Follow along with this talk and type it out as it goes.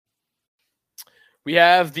We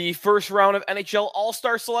have the first round of NHL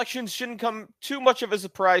All-Star selections. Shouldn't come too much of a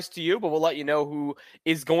surprise to you, but we'll let you know who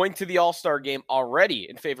is going to the All-Star game already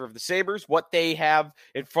in favor of the Sabres, what they have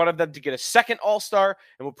in front of them to get a second All-Star,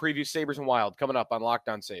 and we'll preview Sabres and Wild coming up on Locked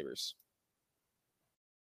On Sabres.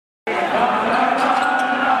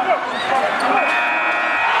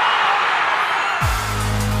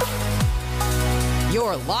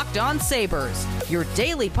 You're Locked On Sabres, your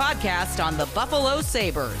daily podcast on the Buffalo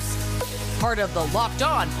Sabres. Part of the Locked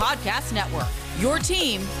On Podcast Network, your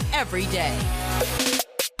team every day.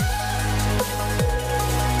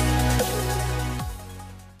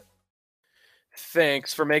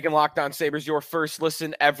 Thanks for making Locked On Sabres your first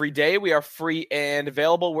listen every day. We are free and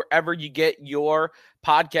available wherever you get your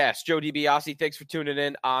podcast. Joe DiBiase, thanks for tuning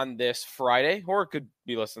in on this Friday, or it could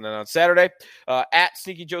be listening on Saturday, at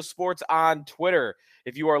Sneaky Joe Sports on Twitter.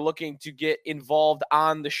 If you are looking to get involved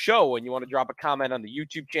on the show and you want to drop a comment on the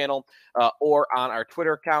YouTube channel or on our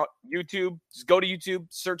Twitter account, YouTube, just go to YouTube,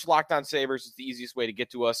 search Locked On Sabres. It's the easiest way to get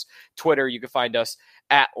to us. Twitter, you can find us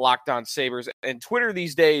at Locked On Sabres. And Twitter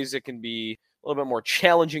these days, it can be a little bit more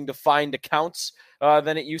challenging to find accounts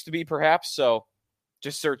than it used to be, perhaps. So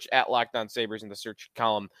just search at Locked On Sabres in the search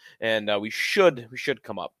column, and we should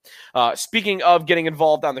come up. Speaking of getting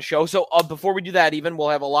involved on the show, so before we do that, we'll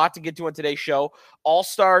have a lot to get to on today's show.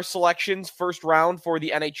 All-Star selections, first round for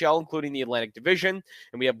the NHL, including the Atlantic Division,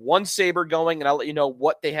 and we have one Sabre going, and I'll let you know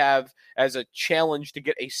what they have as a challenge to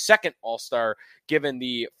get a second All-Star, given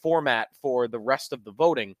the format for the rest of the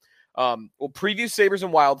voting. We'll preview Sabres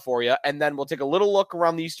and Wild for you, and then we'll take a little look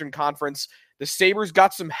around the Eastern Conference. The Sabres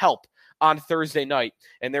got some help on Thursday night,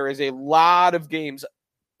 and there is a lot of games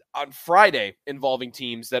on Friday involving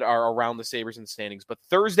teams that are around the Sabres in the standings, but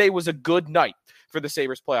Thursday was a good night for the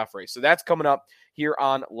Sabres playoff race. So that's coming up here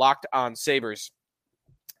on Locked On Sabres.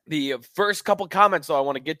 The first couple comments, though, I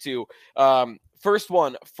want to get to. First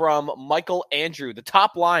one from Michael Andrew. The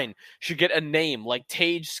top line should get a name like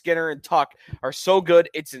Tage, Skinner, and Tuck are so good,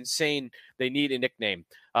 it's insane. They need a nickname.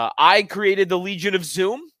 I created the Legion of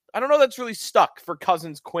Zoom. I don't know that's really stuck for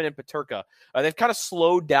Cousins, Quinn, and Peterka. They've kind of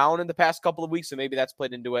slowed down in the past couple of weeks, so maybe that's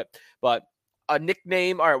played into it. But a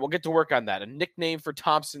nickname, all right, we'll get to work on that. A nickname for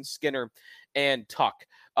Thompson, Skinner, and Tuck.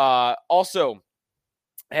 Also,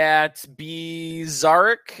 at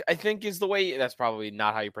Bizarric, I think is the way. That's probably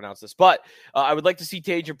not how you pronounce this. But I would like to see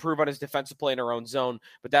Tage improve on his defensive play in our own zone.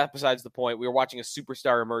 But that's besides the point. We are watching a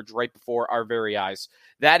superstar emerge right before our very eyes.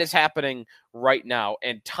 That is happening right now.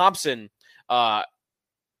 And Thompson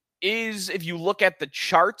is, if you look at the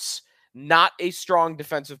charts, not a strong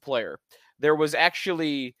defensive player. There was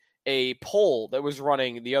actually a poll that was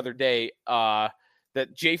running the other day that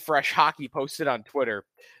JFresh Hockey posted on Twitter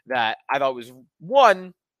that I thought was,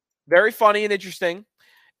 one, very funny and interesting,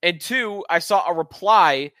 and two, I saw a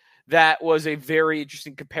reply that was a very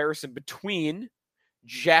interesting comparison between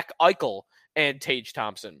Jack Eichel and Tage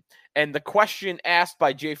Thompson. And the question asked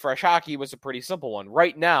by JFresh Hockey was a pretty simple one.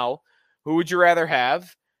 Right now, who would you rather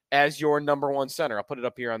have as your number one center? I'll put it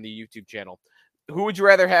up here on the YouTube channel. Who would you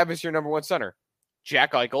rather have as your number one center?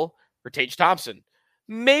 Jack Eichel or Tage Thompson?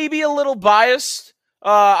 Maybe a little biased.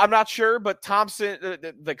 I'm not sure, but Thompson,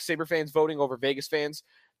 like Sabre fans voting over Vegas fans.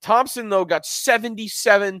 Thompson, though, got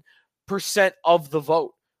 77% of the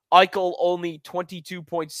vote. Eichel only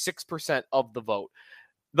 22.6% of the vote.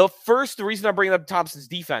 The reason I'm bringing up Thompson's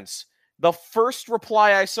defense, the first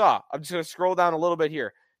reply I saw, I'm just going to scroll down a little bit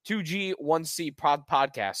here. 2G1C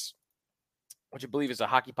podcast, which I believe is a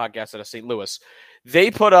hockey podcast out of St. Louis. They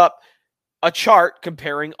put up a chart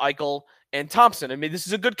comparing Eichel and Thompson. I mean, this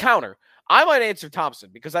is a good counter. I might answer Thompson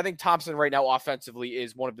because I think Thompson right now offensively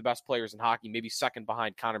is one of the best players in hockey, maybe second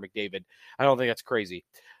behind Connor McDavid. I don't think that's crazy.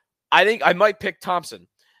 I think I might pick Thompson,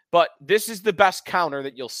 but this is the best counter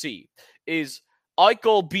that you'll see is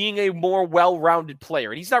Eichel being a more well-rounded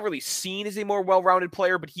player. And he's not really seen as a more well-rounded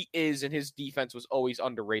player, but he is, and his defense was always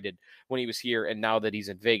underrated when he was here and now that he's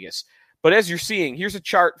in Vegas. But as you're seeing, here's a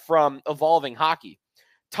chart from Evolving Hockey.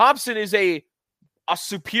 Thompson is a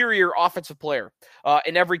superior offensive player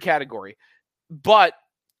in every category. But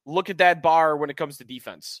look at that bar when it comes to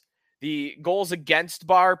defense. The goals against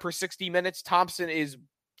bar per 60 minutes, Thompson is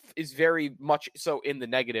very much so in the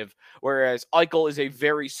negative, whereas Eichel is a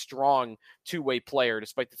very strong two-way player,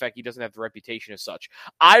 despite the fact he doesn't have the reputation as such.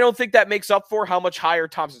 I don't think that makes up for how much higher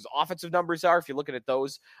Thompson's offensive numbers are. If you're looking at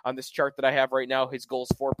those on this chart that I have right now, his goals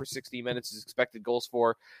for per 60 minutes, his expected goals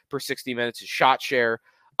for per 60 minutes, his shot share.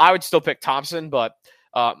 I would still pick Thompson, but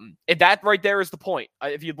and that right there is the point.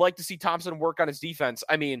 If you'd like to see Thompson work on his defense,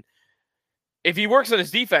 I mean, if he works on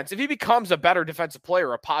his defense, if he becomes a better defensive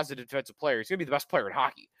player, a positive defensive player, he's going to be the best player in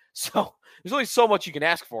hockey. So there's only so much you can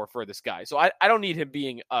ask for this guy. So I don't need him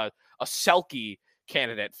being a Selke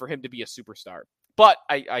candidate for him to be a superstar. But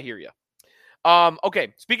I hear you.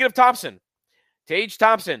 Okay, speaking of Thompson, Tage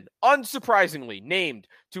Thompson, unsurprisingly named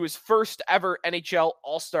to his first ever NHL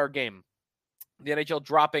All-Star game. The NHL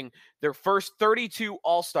dropping their first 32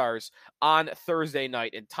 All-Stars on Thursday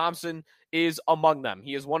night, and Thompson is among them.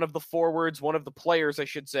 He is one of the forwards, one of the players, I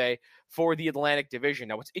should say, for the Atlantic Division.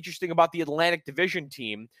 Now, what's interesting about the Atlantic Division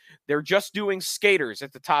team, they're just doing skaters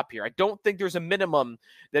at the top here. I don't think there's a minimum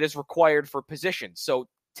that is required for positions. So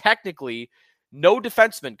technically, no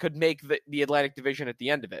defenseman could make the Atlantic Division at the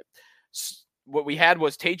end of it. What we had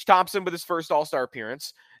was Tage Thompson with his first All-Star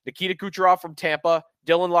appearance, Nikita Kucherov from Tampa,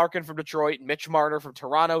 Dylan Larkin from Detroit, Mitch Marner from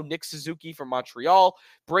Toronto, Nick Suzuki from Montreal,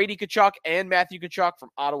 Brady Tkachuk and Matthew Tkachuk from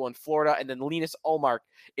Ottawa and Florida, and then Linus Ullmark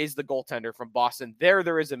is the goaltender from Boston.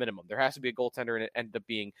 There is a minimum. There has to be a goaltender, and it ended up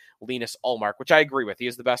being Linus Ullmark, which I agree with. He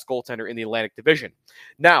is the best goaltender in the Atlantic Division.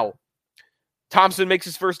 Now, Thompson makes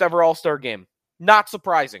his first ever All-Star game. Not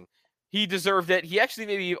surprising. He deserved it. He actually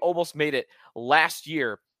maybe almost made it last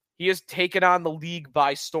year. He has taken on the league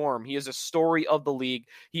by storm. He is a story of the league.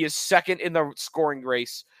 He is second in the scoring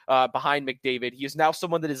race behind McDavid. He is now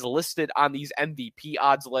someone that is listed on these MVP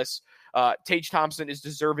odds lists. Tage Thompson is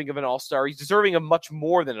deserving of an All-Star. He's deserving of much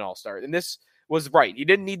more than an All-Star. And this was right. He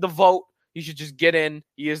didn't need the vote. He should just get in.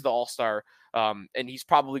 He is the All-Star. And he's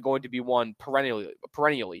probably going to be one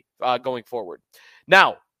perennially going forward.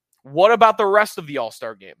 Now, what about the rest of the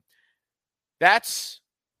All-Star game? That's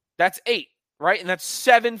 8. Right? And that's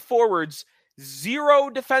 7 forwards,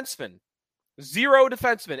 0 defensemen.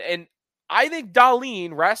 And I think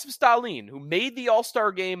Rasmus Dahlin, who made the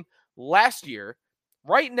All-Star game last year,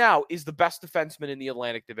 right now is the best defenseman in the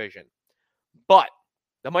Atlantic Division. But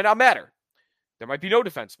that might not matter. There might be no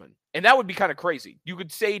defenseman. And that would be kind of crazy. You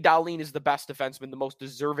could say Dahlin is the best defenseman, the most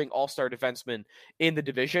deserving All-Star defenseman in the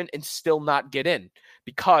division, and still not get in.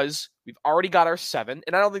 Because we've already got our 7,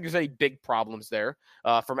 and I don't think there's any big problems there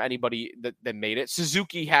from anybody that made it.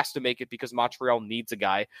 Suzuki has to make it because Montreal needs a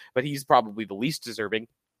guy, but he's probably the least deserving.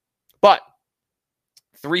 But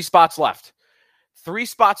 3 spots left. 3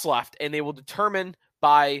 spots left, and they will determine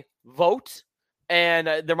by vote.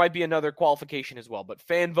 And there might be another qualification as well. But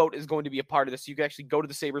fan vote is going to be a part of this. You can actually go to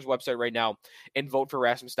the Sabres website right now and vote for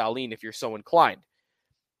Rasmus Dahlin if you're so inclined.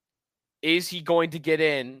 Is he going to get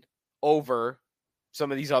in over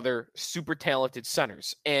some of these other super talented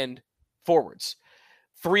centers and forwards?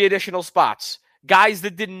 3 additional spots. Guys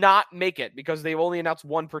that did not make it because they've only announced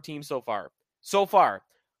 1 per team so far. So far,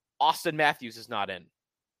 Austin Matthews is not in.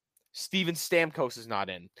 Steven Stamkos is not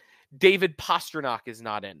in. David Pastrnak is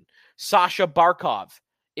not in. Sasha Barkov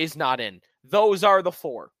is not in. Those are the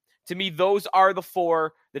 4. To me, those are the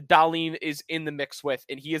 4 that Dahlin is in the mix with,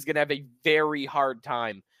 and he is going to have a very hard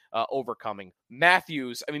time overcoming.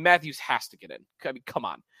 Matthews has to get in. I mean, come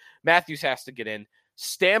on. Matthews has to get in.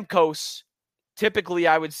 Stamkos, typically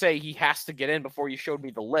I would say he has to get in before you showed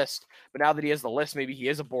me the list, but now that he has the list, maybe he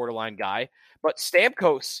is a borderline guy. But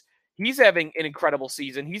Stamkos, he's having an incredible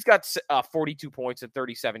season. He's got 42 points in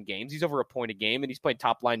 37 games. He's over a point a game, and he's playing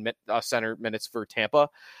top-line center minutes for Tampa.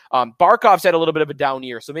 Barkov's had a little bit of a down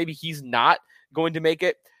year, so maybe he's not going to make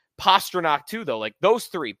it. Pastrnak, too, though. Like, those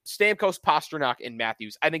 3, Stamkos, Pastrnak, and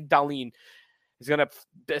Matthews, I think Dahlin is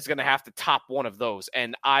gonna have to top one of those,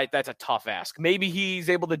 and that's a tough ask. Maybe he's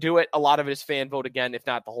able to do it. A lot of it is fan vote again, if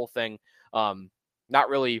not the whole thing. Not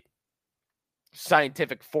really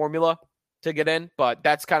scientific formula to get in, but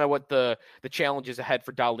that's kind of what the challenge is ahead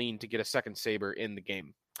for Dahlin to get a second Sabre in the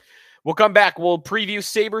game. We'll come back. We'll preview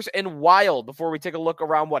Sabres and Wild before we take a look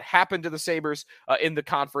around what happened to the Sabres in the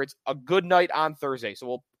conference. A good night on Thursday, so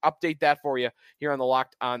we'll update that for you here on the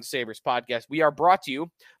Locked On Sabres podcast. We are brought to you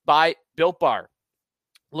by Built Bar.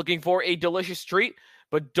 Looking for a delicious treat,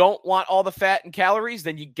 but don't want all the fat and calories?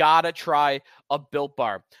 Then you gotta try a Built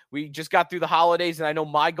Bar. We just got through the holidays, and I know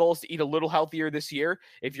my goal is to eat a little healthier this year.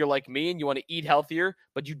 If you're like me and you want to eat healthier,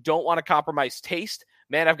 but you don't want to compromise taste,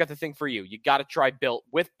 man, I've got the thing for you. You got to try Built.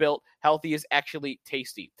 With Built, healthy is actually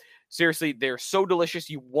tasty. Seriously, they're so delicious,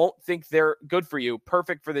 you won't think they're good for you.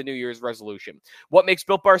 Perfect for the New Year's resolution. What makes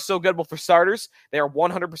Built Bars so good? Well, for starters, they are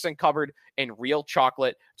 100% covered in real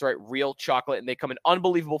chocolate. That's right, real chocolate. And they come in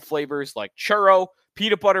unbelievable flavors like churro,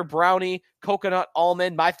 peanut butter brownie, coconut,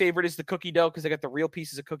 almond. My favorite is the cookie dough because they got the real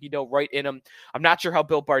pieces of cookie dough right in them. I'm not sure how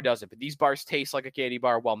Built Bar does it, but these bars taste like a candy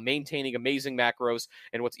bar while maintaining amazing macros.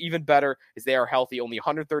 And what's even better is they are healthy, only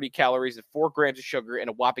 130 calories and 4 grams of sugar and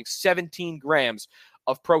a whopping 17 grams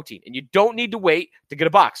of protein. And you don't need to wait to get a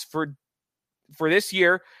box. For this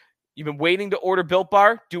year, You've been waiting to order Built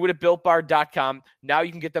Bar? Do it at BuiltBar.com. Now you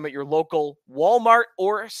can get them at your local Walmart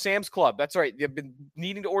or Sam's Club. That's right. You've been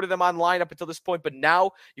needing to order them online up until this point, but now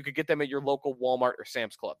you can get them at your local Walmart or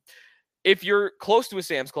Sam's Club. If you're close to a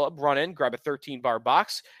Sam's Club, run in, grab a 13-bar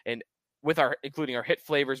box, and including our hit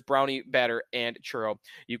flavors, brownie, batter, and churro,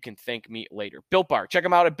 you can thank me later. Built Bar. Check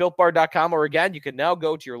them out at BuiltBar.com, or again, you can now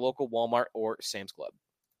go to your local Walmart or Sam's Club.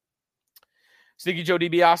 Sneaky Joe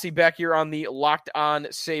DiBiase back here on the Locked On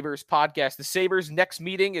Sabres podcast. The Sabres' next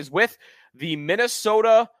meeting is with the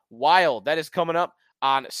Minnesota Wild. That is coming up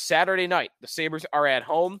on Saturday night. The Sabres are at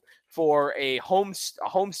home for a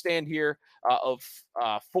homestand here of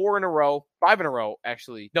 4 in a row, 5 in a row,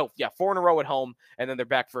 actually. No, yeah, 4 in a row at home, and then they're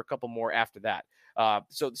back for a couple more after that.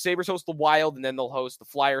 So the Sabres host the Wild, and then they'll host the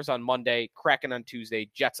Flyers on Monday, Kraken on Tuesday,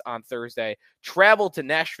 Jets on Thursday, travel to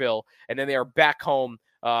Nashville, and then they are back home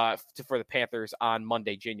for the Panthers on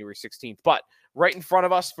Monday, January 16th. But right in front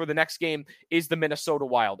of us for the next game is the Minnesota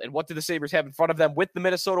Wild. And what do the Sabres have in front of them with the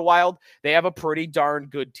Minnesota Wild? They have a pretty darn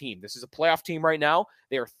good team. This is a playoff team right now.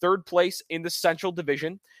 They are third place in the Central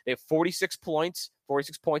Division. They have 46 points,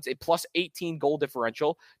 a plus 18 goal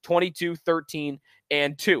differential, 22, 13,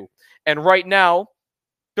 and 2. And right now,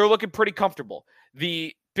 they're looking pretty comfortable.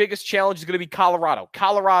 The biggest challenge is going to be Colorado.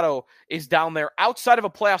 Colorado is down there outside of a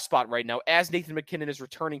playoff spot right now as Nathan MacKinnon is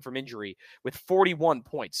returning from injury with 41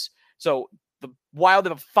 points. So the Wild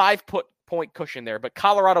have a 5-point cushion there, but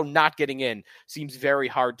Colorado not getting in seems very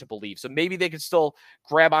hard to believe. So maybe they could still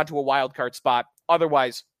grab onto a wild card spot.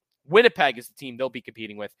 Otherwise, Winnipeg is the team they'll be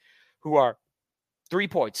competing with, who are 3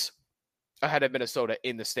 points ahead of Minnesota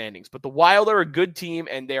in the standings. But the Wild are a good team,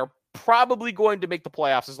 and they're probably going to make the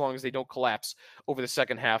playoffs as long as they don't collapse over the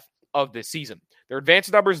second half of this season. Their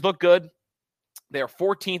advanced numbers look good. They are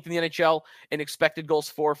 14th in the NHL in expected goals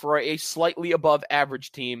for a slightly above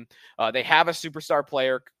average team. They have a superstar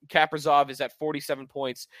player. Kaprizov is at 47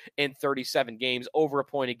 points in 37 games, over a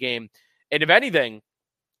point a game. And if anything,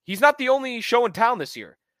 he's not the only show in town this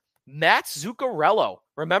year. Matt Zuccarello.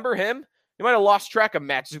 Remember him? You might have lost track of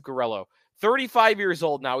Matt Zuccarello. 35 years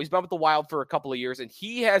old now. He's been with the Wild for a couple of years, and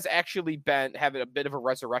he has actually been having a bit of a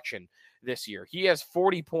resurrection this year. He has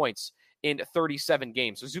 40 points in 37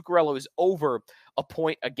 games. So Zuccarello is over a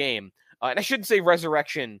point a game. And I shouldn't say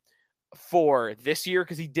resurrection for this year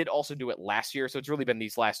because he did also do it last year. So it's really been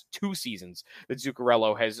these last 2 seasons that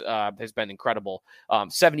Zuccarello has been incredible.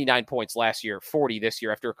 79 points last year, 40 this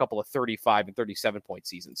year after a couple of 35 and 37 point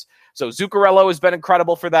seasons. So Zuccarello has been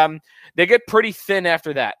incredible for them. They get pretty thin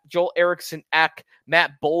after that. Joel Eriksson Ek,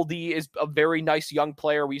 Matt Boldy is a very nice young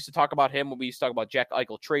player. We used to talk about him when we used to talk about Jack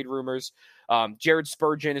Eichel trade rumors. Jared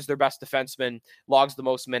Spurgeon is their best defenseman, logs the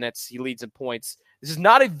most minutes. He leads in points. This is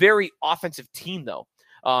not a very offensive team though.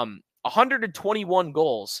 121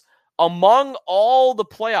 goals among all the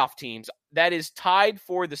playoff teams. That is tied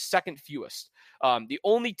for the second fewest. The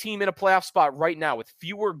only team in a playoff spot right now with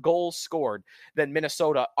fewer goals scored than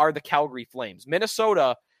Minnesota are the Calgary Flames.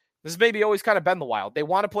 Minnesota, this has maybe always kind of been the Wild. They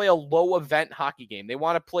want to play a low event hockey game. They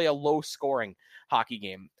want to play a low scoring hockey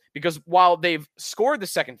game because while they've scored the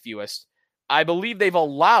second fewest, I believe they've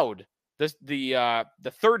allowed the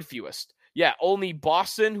third fewest. Yeah, only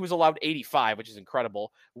Boston, who's allowed 85, which is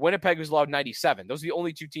incredible. Winnipeg, who's allowed 97. Those are the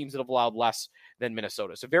only 2 teams that have allowed less than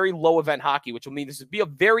Minnesota. So very low event hockey, which will mean this would be a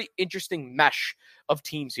very interesting mesh of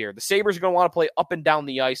teams here. The Sabres are going to want to play up and down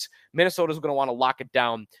the ice. Minnesota's going to want to lock it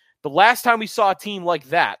down. The last time we saw a team like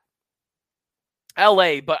that,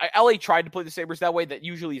 LA tried to play the Sabres that way. That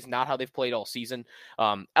usually is not how they've played all season.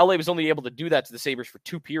 LA was only able to do that to the Sabres for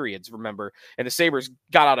 2 periods, remember? And the Sabres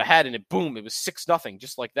got out ahead and it was 6-0,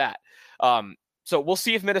 just like that. So we'll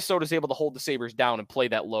see if Minnesota is able to hold the Sabres down and play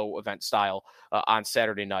that low event style on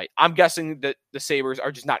Saturday night. I'm guessing that the Sabres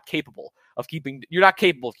are just not capable of keeping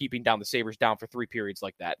down the Sabres down for 3 periods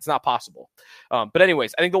like that. It's not possible. But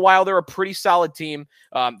anyways, I think the Wild are a pretty solid team.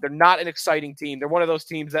 They're not an exciting team. They're one of those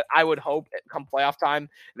teams that I would hope come playoff time,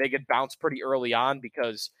 they get bounced pretty early on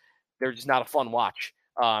because they're just not a fun watch.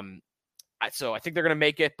 So I think they're going to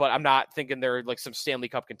make it, but I'm not thinking they're like some Stanley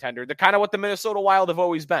Cup contender. They're kind of what the Minnesota Wild have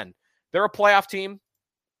always been. They're a playoff team,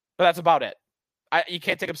 but that's about it. You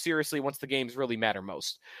can't take them seriously once the games really matter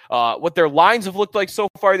most. What their lines have looked like so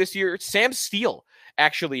far this year, Sam Steele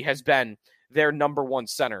actually has been their number 1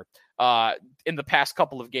 center in the past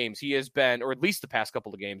couple of games. He has been, or at least the past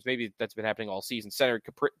couple of games, maybe that's been happening all season, center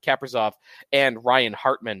Kaprizov and Ryan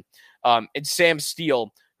Hartman. And Sam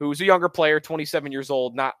Steele, who's a younger player, 27 years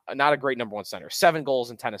old, not a great number 1 center. 7 goals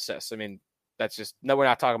and 10 assists. I mean, That's just, no, we're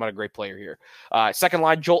not talking about a great player here. Second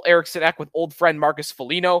line, Joel Eriksson Ek with old friend Marcus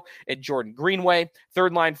Foligno and Jordan Greenway.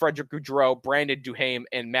 Third line, Frederick Gaudreau, Brandon Duhaime,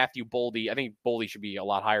 and Matthew Boldy. I think Boldy should be a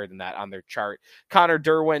lot higher than that on their chart. Connor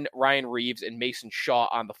Derwin, Ryan Reeves, and Mason Shaw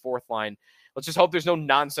on the fourth line. Let's just hope there's no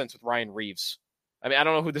nonsense with Ryan Reeves. I mean, I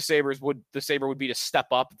don't know who the Sabre would be to step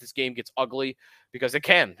up if this game gets ugly, because it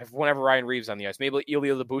can whenever Ryan Reeves on the ice. Maybe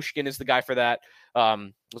Ilya Lyubushkin is the guy for that.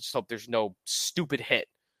 Let's just hope there's no stupid hit.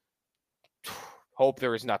 Hope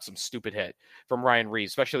there is not some stupid hit from Ryan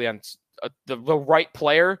Reeves, especially on the right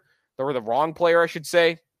player, or the wrong player, I should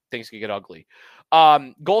say. Things could get ugly.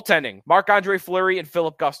 Goaltending, Marc-Andre Fleury and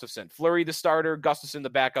Philip Gustafson. Fleury the starter, Gustafson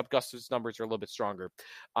the backup. Gustafson's numbers are a little bit stronger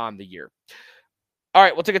on the year. All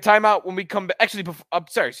right, we'll take a timeout when we come back. Actually,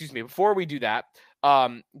 before we do that,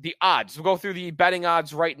 the odds. We'll go through the betting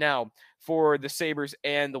odds right now for the Sabres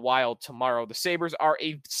and the Wild tomorrow. The Sabres are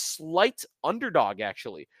a slight underdog,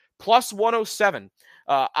 actually. Plus 107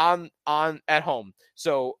 on at home.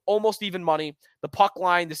 So almost even money. The puck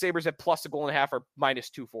line, the Sabres at plus a goal and a half, are minus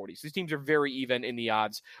 240. So these teams are very even in the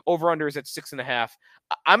odds. Over-under is at 6.5.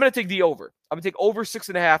 I'm going to take the over. I'm going to take over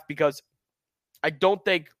 6.5 because I don't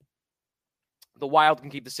think the Wild can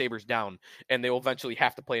keep the Sabres down, and they will eventually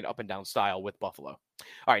have to play an up-and-down style with Buffalo.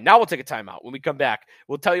 All right, now we'll take a timeout. When we come back,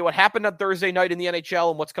 we'll tell you what happened on Thursday night in the NHL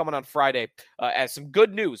and what's coming on Friday as some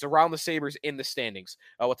good news around the Sabres in the standings.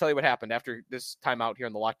 We'll tell you what happened after this timeout here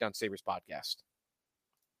on the Locked On Sabres podcast.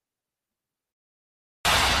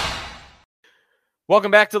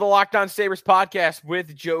 Welcome back to the Locked On Sabres podcast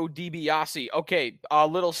with Joe DiBiase. Okay, a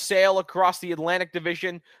little sail across the Atlantic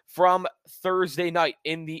Division from Thursday night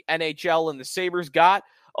in the NHL, and the Sabres got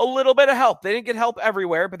a little bit of help. They didn't get help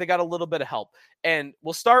everywhere, but they got a little bit of help. And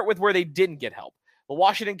we'll start with where they didn't get help. The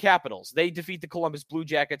Washington Capitals, they defeat the Columbus Blue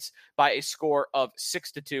Jackets by a score of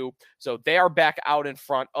 6-2. So they are back out in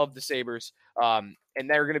front of the Sabres. And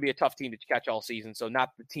they're going to be a tough team to catch all season. So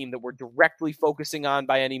not the team that we're directly focusing on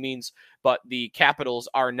by any means, but the Capitals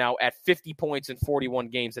are now at 50 points in 41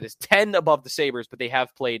 games. That is 10 above the Sabres, but they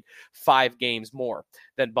have played 5 games more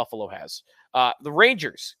than Buffalo has. The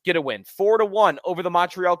Rangers get a win, 4-1 over the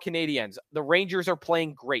Montreal Canadiens. The Rangers are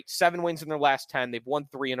playing great. 7 wins in their last 10. They've won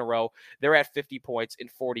 3 in a row. They're at 50 points in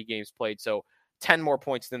 40 games played. So 10 more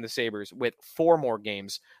points than the Sabres with 4 more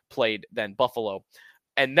games played than Buffalo.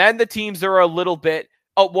 And then the teams that are a little bit,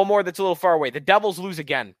 one more that's a little far away. The Devils lose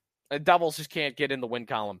again. The Devils just can't get in the win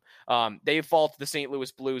column. They fall to the St.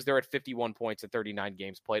 Louis Blues. They're at 51 points in 39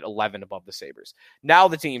 games played, 11 above the Sabres. Now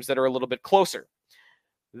the teams that are a little bit closer.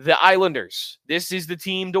 The Islanders. This is the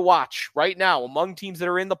team to watch right now. Among teams that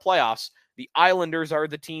are in the playoffs, the Islanders are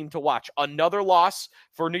the team to watch. Another loss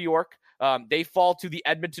for New York. They fall to the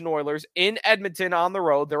Edmonton Oilers in Edmonton on the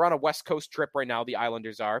road. They're on a West Coast trip right now, the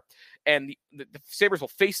Islanders are. And the Sabres will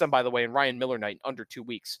face them, by the way, in Ryan Miller night in under 2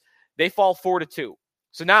 weeks. They fall 4-2.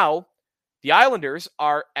 So now the Islanders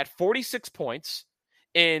are at 46 points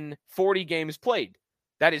in 40 games played.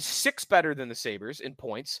 That is 6 better than the Sabres in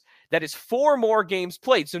points. That is 4 more games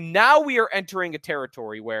played. So now we are entering a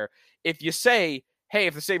territory where if you say, hey,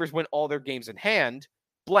 if the Sabres win all their games in hand,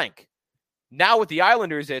 blank. Now with the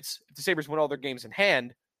Islanders, it's if the Sabres win all their games in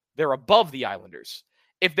hand, they're above the Islanders.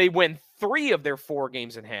 If they win 3 of their 4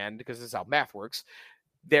 games in hand, because this is how math works,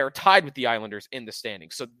 they're tied with the Islanders in the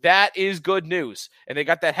standings. So that is good news. And they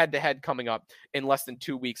got that head-to-head coming up in less than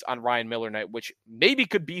 2 weeks on Ryan Miller night, which maybe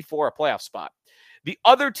could be for a playoff spot. The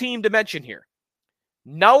other team to mention here,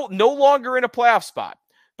 no longer in a playoff spot,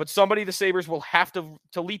 but somebody the Sabres will have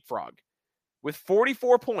to leapfrog. With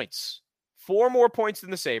 44 points, 4 more points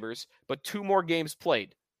than the Sabres, but 2 more games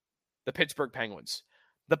played, the Pittsburgh Penguins.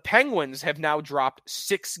 The Penguins have now dropped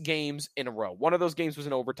 6 games in a row. One of those games was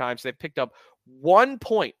in overtime, so they've picked up 1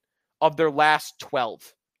 point of their last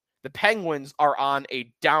 12. The Penguins are on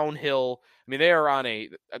a downhill. I mean, they are on you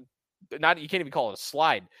can't even call it a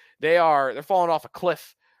slide. They're falling off a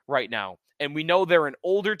cliff right now. And we know they're an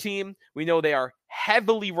older team. We know they are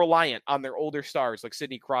heavily reliant on their older stars like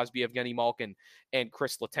Sidney Crosby, Evgeny Malkin, and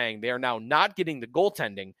Chris Letang. They are now not getting the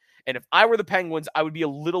goaltending. And if I were the Penguins, I would be a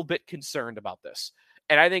little bit concerned about this.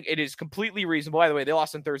 And I think it is completely reasonable. By the way, they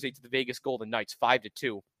lost on Thursday to the Vegas Golden Knights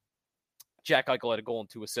 5-2. Jack Eichel had a goal and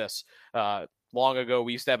 2 assists. Long ago,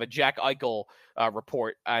 we used to have a Jack Eichel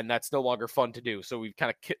report, and that's no longer fun to do. So we've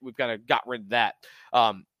kind of got rid of that.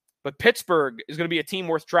 But Pittsburgh is going to be a team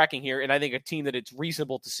worth tracking here, and I think a team that it's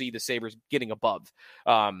reasonable to see the Sabres getting above.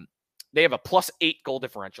 They have a +8 goal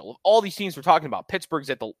differential. Of all these teams we're talking about, Pittsburgh's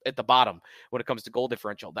at the bottom when it comes to goal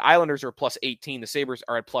differential. The Islanders are +18. The Sabres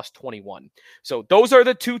are at +21. So those are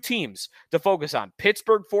the 2 teams to focus on.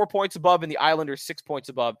 Pittsburgh 4 points above and the Islanders 6 points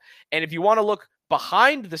above. And if you want to look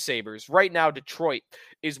Behind the Sabres, right now, Detroit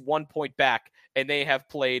is 1 point back, and they have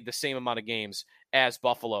played the same amount of games as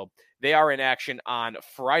Buffalo. They are in action on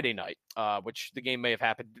Friday night, which the game may have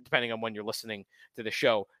happened depending on when you're listening to the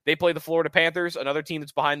show. They play the Florida Panthers, another team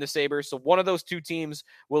that's behind the Sabres. So one of those two teams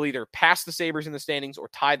will either pass the Sabres in the standings or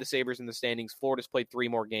tie the Sabres in the standings. Florida's played 3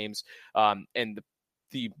 more games, and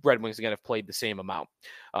the Red Wings, again, have played the same amount.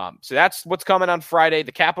 So that's what's coming on Friday.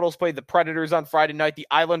 The Capitals played the Predators on Friday night. The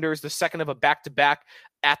Islanders, the second of a back-to-back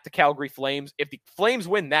at the Calgary Flames. If the Flames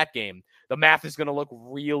win that game, the math is going to look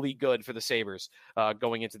really good for the Sabres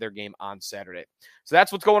going into their game on Saturday. So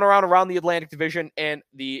that's what's going around the Atlantic Division and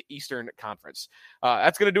the Eastern Conference.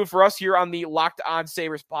 That's going to do it for us here on the Locked On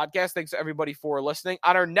Sabres podcast. Thanks to everybody for listening.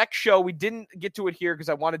 On our next show, we didn't get to it here because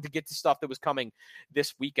I wanted to get to stuff that was coming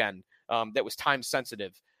this weekend that was time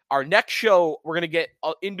sensitive. Our next show, we're going to get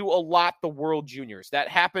into a lot the World Juniors. That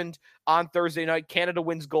happened on Thursday night. Canada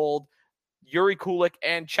wins gold. Yuri Kulik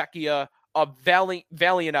and Czechia, a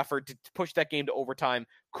valiant effort to push that game to overtime.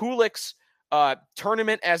 Kulik's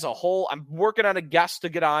tournament as a whole, I'm working on a guest to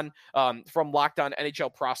get on from Locked On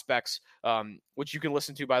NHL Prospects, which you can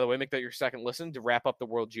listen to, by the way. Make that your second listen to wrap up the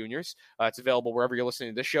World Juniors. It's available wherever you're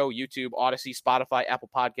listening to this show, YouTube, Odyssey, Spotify, Apple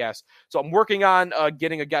Podcasts. So I'm working on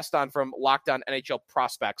getting a guest on from Locked On NHL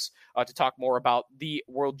Prospects to talk more about the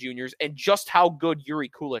World Juniors and just how good Yuri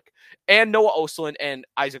Kulik and Noah Östlund and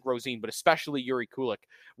Isaac Rosén, but especially Yuri Kulik,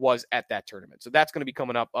 was at that tournament. So that's going to be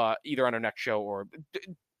coming up either on our next show or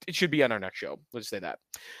it should be on our next show. Let's say that.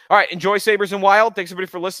 All right. Enjoy Sabres and Wild. Thanks everybody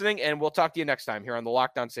for listening, and we'll talk to you next time here on the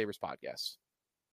Locked On Sabres podcast.